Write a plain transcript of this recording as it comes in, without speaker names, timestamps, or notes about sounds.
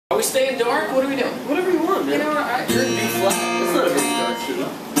we staying dark? What are we doing? Whatever you want, man. You know what? I heard B flat. It's not a very dark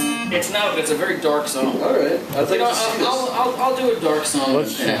tune. It's not, but it's a very dark song. Alright. I'll do a dark song and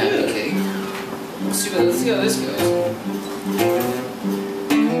a happy cake. Let's see how this goes.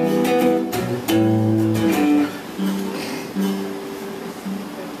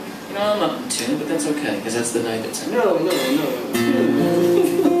 You know, I'm not in tune, but that's okay, because that's the night that's in. No.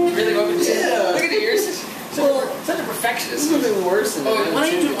 Really open tune? Yeah. Look at yours. Such a perfectionist. There's nothing worse than why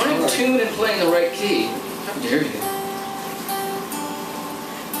don't you tune and play in the right key? How dare you?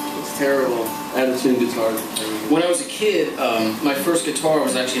 It's terrible. Out-of-tune guitar. When I was a kid, my first guitar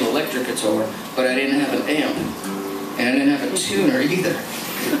was actually an electric guitar, but I didn't have an amp, and I didn't have a tuner either.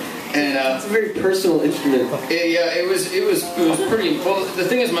 And it's a very personal instrument. It was pretty. Well, the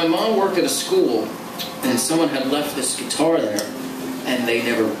thing is, my mom worked at a school, and someone had left this guitar there, and they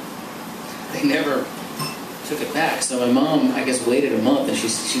never took it back. So my mom, I guess, waited a month, and she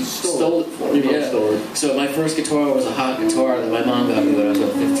stole it for me. Your mom stole it. So my first guitar was a hot guitar that my mom got me when I was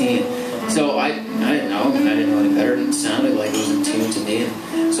about 15. So I didn't know. I didn't know any better. It sounded like it was in tune to me.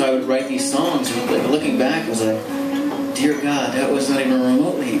 And so I would write these songs, and looking back, I was like, dear God, that was not even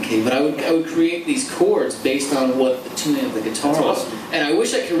remotely in key. But I would create these chords based on what the tuning of the guitar was. Awesome. And I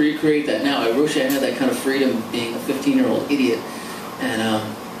wish I could recreate that now. I wish I had that kind of freedom being a 15-year-old idiot. And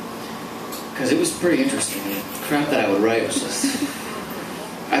because it was pretty interesting. The crap that I would write was just...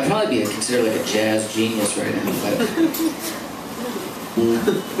 I'd probably be considered like a jazz genius right now.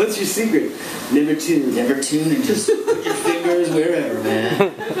 But what's your secret? Never tune. Never tune and just put your fingers wherever,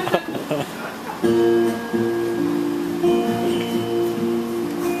 man.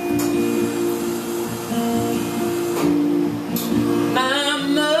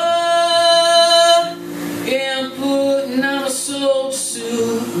 Mama, yeah, I'm putting on a soldier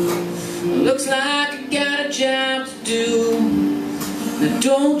suit. Looks like I got a job to do. Now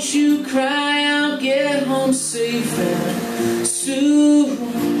don't you cry, I'll get home safe and soon.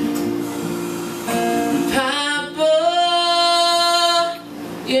 Papa,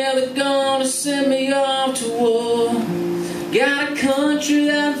 yeah, they're gonna send me off to war. Got a country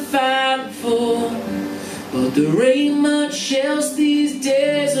that I'm fighting for, but there ain't much else these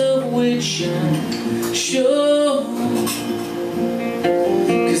days of which I'm sure.